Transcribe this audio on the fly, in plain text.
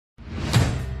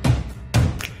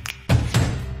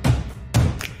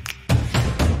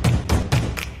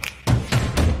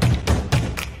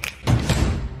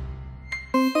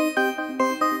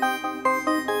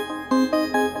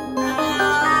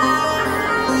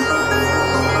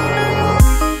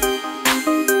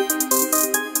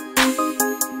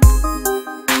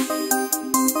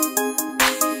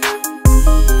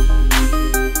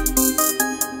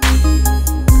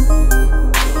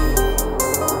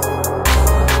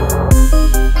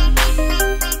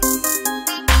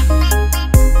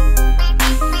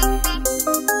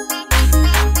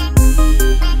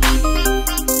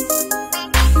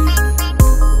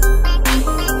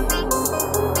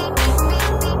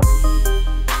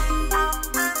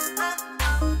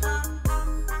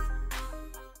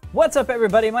What's up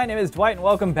everybody, my name is Dwight and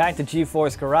welcome back to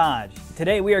GeForce Garage.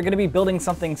 Today we are going to be building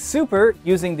something super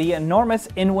using the enormous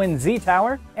InWin Z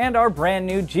Tower and our brand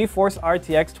new GeForce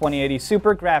RTX 2080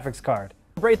 Super graphics card. To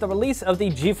celebrate the release of the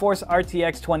GeForce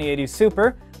RTX 2080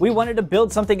 Super, we wanted to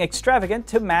build something extravagant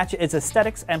to match its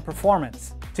aesthetics and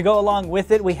performance. To go along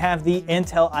with it, we have the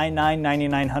Intel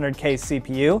i9-9900K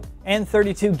CPU and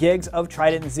 32 gigs of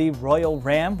Trident Z Royal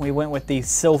RAM. We went with the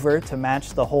silver to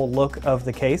match the whole look of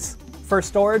the case. For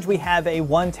storage, we have a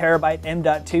 1TB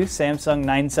M.2 Samsung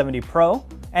 970 Pro,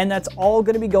 and that's all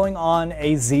going to be going on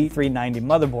a Z390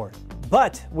 motherboard.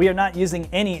 But we are not using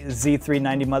any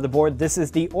Z390 motherboard. This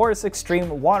is the Aorus Extreme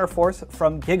Waterforce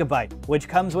from Gigabyte, which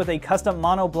comes with a custom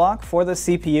mono block for the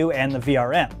CPU and the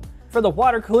VRM. For the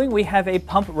water cooling, we have a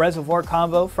pump reservoir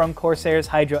combo from Corsair's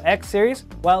Hydro X series,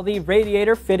 while the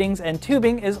radiator, fittings, and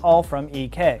tubing is all from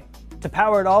EK. To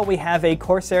power it all, we have a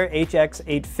Corsair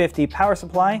HX850 power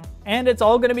supply, and it's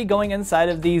all going to be going inside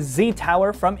of the Z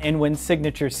Tower from InWin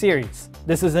Signature series.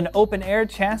 This is an open air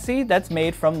chassis that's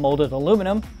made from molded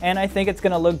aluminum, and I think it's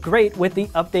going to look great with the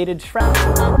updated shroud.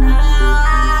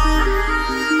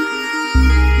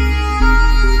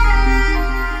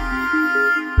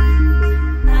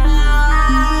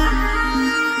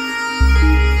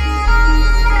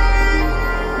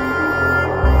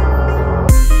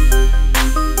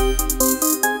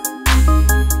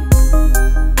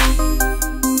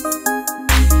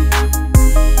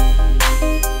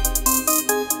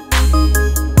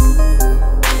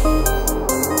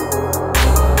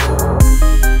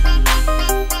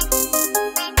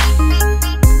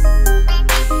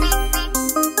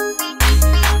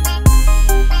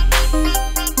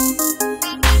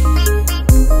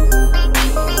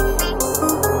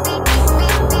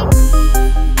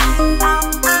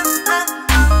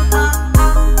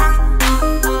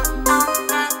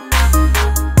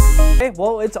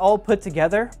 Well, it's all put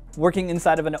together. Working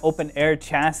inside of an open air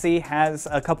chassis has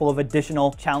a couple of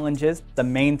additional challenges, the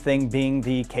main thing being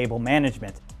the cable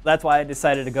management. That's why I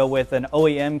decided to go with an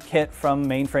OEM kit from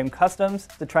Mainframe Customs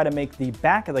to try to make the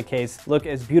back of the case look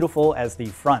as beautiful as the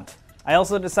front. I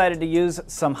also decided to use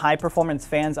some high performance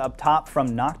fans up top from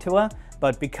Noctua,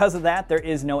 but because of that, there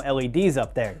is no LEDs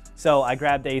up there. So I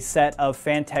grabbed a set of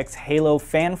Fantex Halo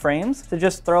fan frames to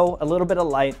just throw a little bit of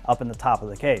light up in the top of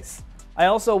the case. I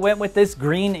also went with this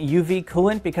green UV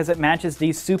coolant because it matches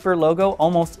the Super logo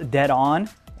almost dead on.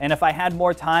 And if I had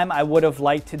more time, I would have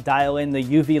liked to dial in the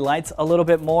UV lights a little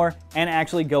bit more and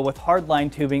actually go with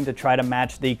hardline tubing to try to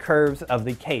match the curves of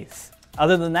the case.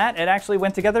 Other than that, it actually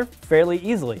went together fairly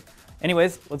easily.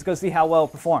 Anyways, let's go see how well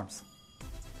it performs.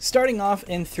 Starting off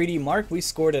in 3D Mark, we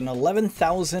scored an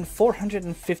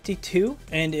 11,452,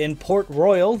 and in Port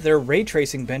Royal, their ray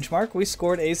tracing benchmark, we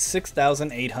scored a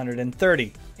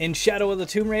 6,830. In Shadow of the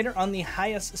Tomb Raider, on the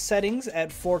highest settings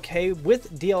at 4K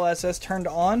with DLSS turned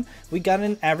on, we got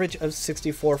an average of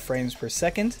 64 frames per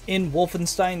second. In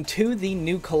Wolfenstein 2, the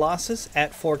New Colossus,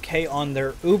 at 4K on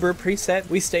their Uber preset,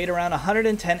 we stayed around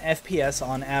 110 FPS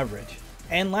on average.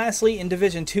 And lastly, in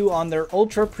Division 2 on their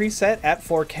Ultra preset at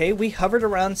 4K, we hovered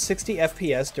around 60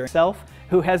 FPS during Self,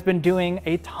 who has been doing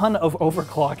a ton of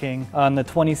overclocking on the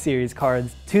 20 series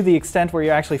cards to the extent where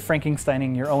you're actually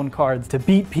Frankensteining your own cards to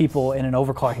beat people in an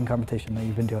overclocking competition that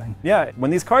you've been doing. Yeah,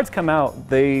 when these cards come out,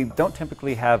 they don't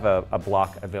typically have a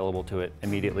block available to it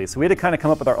immediately. So we had to kind of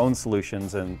come up with our own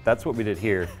solutions, and that's what we did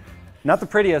here. Not the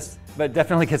prettiest, but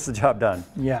definitely gets the job done.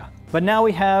 Yeah. But now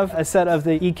we have a set of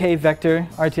the EK Vector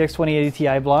RTX 2080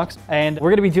 Ti blocks, and we're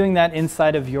going to be doing that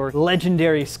inside of your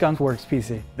legendary Skunkworks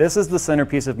PC. This is the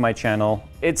centerpiece of my channel.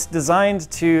 It's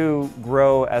designed to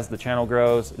grow as the channel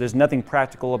grows. There's nothing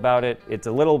practical about it. It's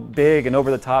a little big and over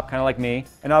the top, kind of like me.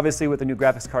 And obviously with the new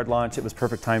graphics card launch, it was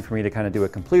perfect time for me to kind of do a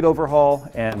complete overhaul,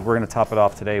 and we're going to top it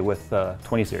off today with the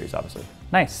 20 series, obviously.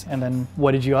 Nice. And then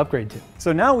what did you upgrade to?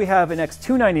 So now we have an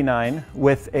X299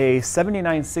 with a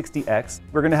 7960X.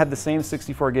 We're going to have the same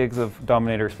 64 gigs of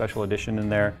Dominator Special Edition in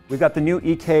there. We've got the new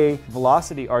EK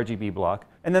Velocity RGB block.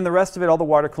 And then the rest of it, all the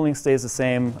water cooling stays the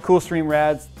same. Coolstream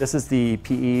rads, this is the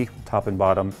PE, top and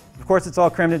bottom. Of course, it's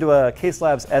all crammed into a Case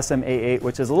Labs SMA8,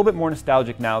 which is a little bit more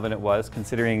nostalgic now than it was,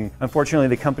 considering, unfortunately,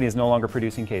 the company is no longer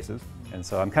producing cases. And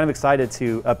so I'm kind of excited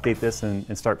to update this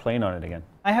and start playing on it again.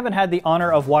 I haven't had the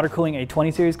honor of water cooling a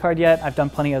 20 series card yet. I've done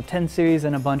plenty of 10 series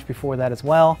and a bunch before that as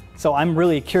well. So I'm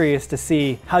really curious to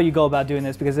see how you go about doing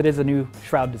this because it is a new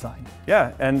shroud design.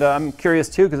 Yeah, and I'm curious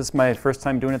too because it's my first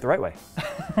time doing it the right way.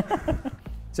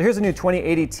 So here's a new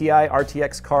 2080 Ti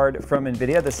RTX card from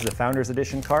Nvidia. This is a Founders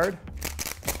Edition card.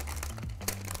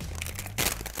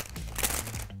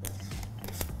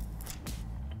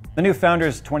 The new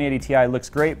Founders 2080 Ti looks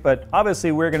great, but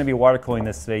obviously we're going to be water cooling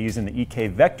this today using the EK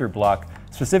Vector block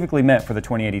specifically meant for the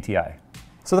 2080 Ti.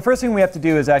 So the first thing we have to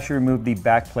do is actually remove the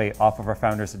backplate off of our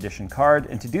Founders Edition card,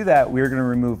 and to do that we're going to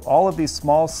remove all of these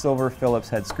small silver Phillips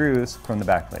head screws from the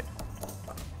backplate.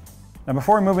 Now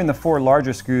before removing the 4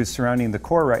 larger screws surrounding the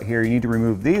core right here, you need to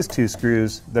remove these 2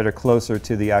 screws that are closer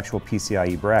to the actual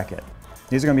PCIe bracket.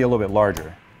 These are going to be a little bit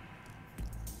larger.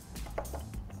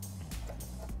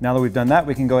 Now that we've done that,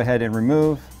 we can go ahead and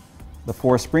remove the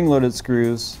 4 spring-loaded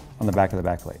screws on the back of the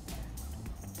backplate.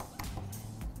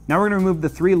 Now we're going to remove the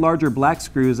 3 larger black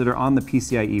screws that are on the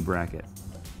PCIe bracket.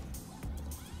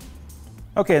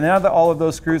 Okay, now that all of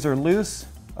those screws are loose,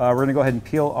 we're going to go ahead and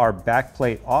peel our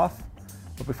backplate off.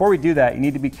 But before we do that, you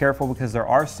need to be careful because there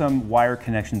are some wire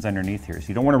connections underneath here. So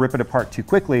you don't want to rip it apart too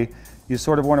quickly. You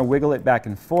sort of want to wiggle it back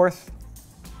and forth.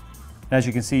 And as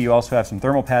you can see, you also have some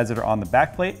thermal pads that are on the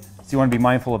backplate. So you want to be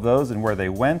mindful of those and where they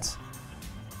went.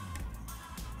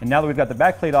 And now that we've got the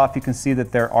backplate off, you can see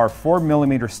that there are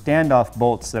 4mm standoff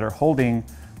bolts that are holding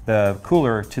the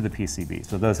cooler to the PCB.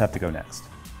 So those have to go next.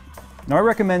 Now I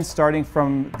recommend starting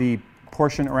from the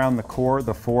portion around the core,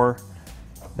 the 4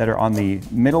 that are on the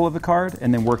middle of the card,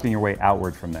 and then working your way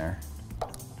outward from there.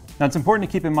 Now it's important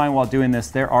to keep in mind while doing this,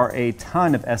 there are a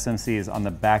ton of SMCs on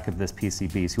the back of this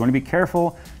PCB. So you want to be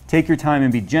careful, take your time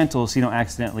and be gentle so you don't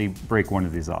accidentally break one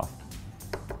of these off.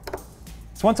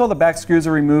 So once all the back screws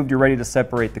are removed, you're ready to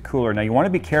separate the cooler. Now you want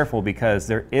to be careful because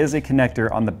there is a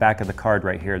connector on the back of the card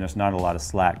right here and there's not a lot of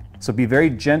slack. So be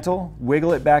very gentle,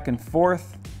 wiggle it back and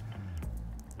forth.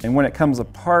 And when it comes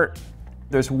apart,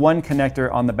 there's one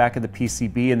connector on the back of the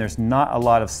PCB and there's not a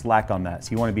lot of slack on that.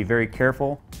 So you want to be very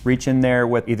careful. Reach in there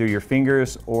with either your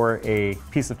fingers or a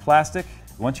piece of plastic.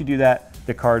 Once you do that,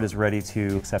 the card is ready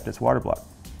to accept its water block.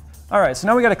 All right, so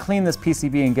now we got to clean this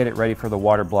PCB and get it ready for the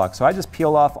water block. So I just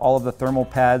peel off all of the thermal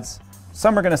pads.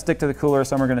 Some are going to stick to the cooler,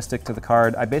 some are going to stick to the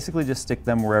card. I basically just stick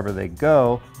them wherever they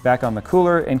go, back on the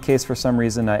cooler in case for some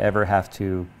reason I ever have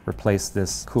to replace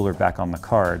this cooler back on the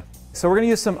card. So we're going to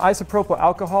use some isopropyl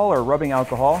alcohol or rubbing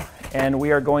alcohol, and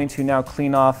we are going to now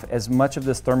clean off as much of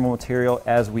this thermal material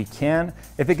as we can.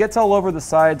 If it gets all over the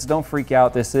sides, don't freak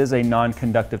out. This is a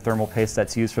non-conductive thermal paste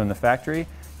that's used from the factory.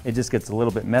 It just gets a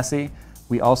little bit messy.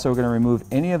 We also are going to remove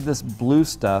any of this blue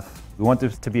stuff. We want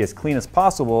this to be as clean as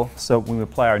possible, so when we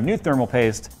apply our new thermal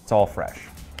paste, it's all fresh.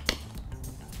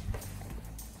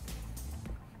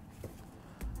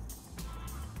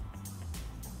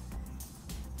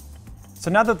 So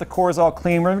now that the core is all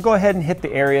clean, we're going to go ahead and hit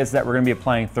the areas that we're going to be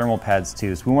applying thermal pads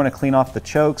to. So we want to clean off the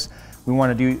chokes. We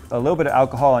want to do a little bit of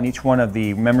alcohol on each one of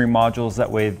the memory modules.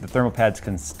 That way the thermal pads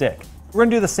can stick. We're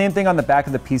going to do the same thing on the back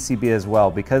of the PCB as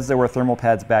well. Because there were thermal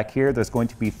pads back here, there's going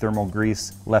to be thermal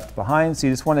grease left behind. So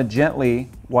you just want to gently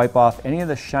wipe off any of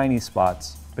the shiny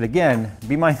spots. But again,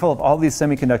 be mindful of all these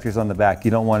semiconductors on the back.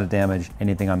 You don't want to damage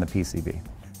anything on the PCB.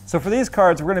 So for these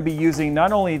cards, we're going to be using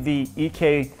not only the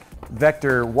EK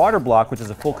Vector water block, which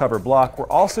is a full cover block, we're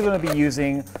also going to be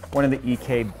using one of the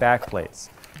EK backplates.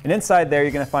 And inside there,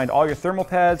 you're going to find all your thermal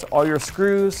pads, all your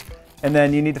screws, and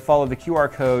then you need to follow the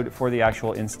QR code for the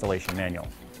actual installation manual.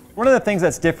 One of the things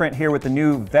that's different here with the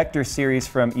new Vector series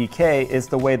from EK is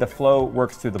the way the flow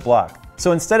works through the block.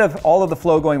 So instead of all of the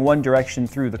flow going one direction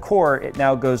through the core, it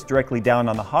now goes directly down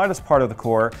on the hottest part of the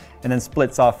core and then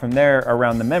splits off from there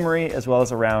around the memory as well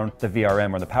as around the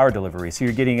VRM or the power delivery. So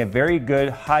you're getting a very good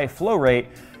high flow rate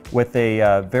with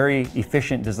a very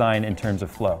efficient design in terms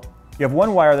of flow. You have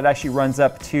one wire that actually runs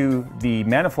up to the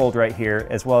manifold right here,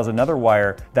 as well as another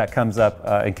wire that comes up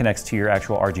and connects to your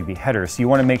actual RGB header. So you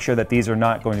want to make sure that these are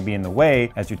not going to be in the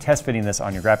way as you're test fitting this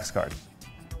on your graphics card.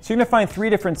 So you're going to find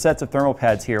 3 different sets of thermal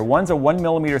pads here. One's a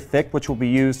 1mm thick, which will be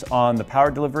used on the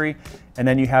power delivery, and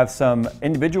then you have some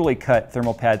individually cut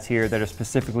thermal pads here that are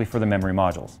specifically for the memory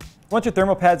modules. Once your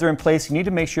thermal pads are in place, you need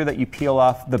to make sure that you peel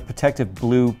off the protective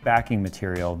blue backing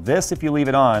material. This, if you leave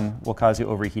it on, will cause you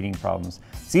overheating problems.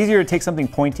 It's easier to take something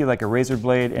pointy like a razor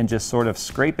blade and just sort of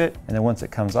scrape it, and then once it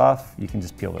comes off, you can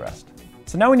just peel the rest.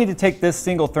 So now we need to take this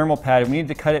single thermal pad and we need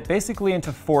to cut it basically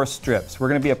into 4 strips. We're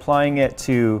going to be applying it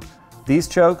to these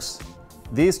chokes,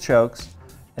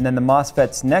 and then the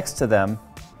MOSFETs next to them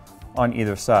on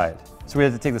either side. So we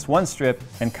have to take this one strip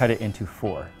and cut it into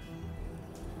 4.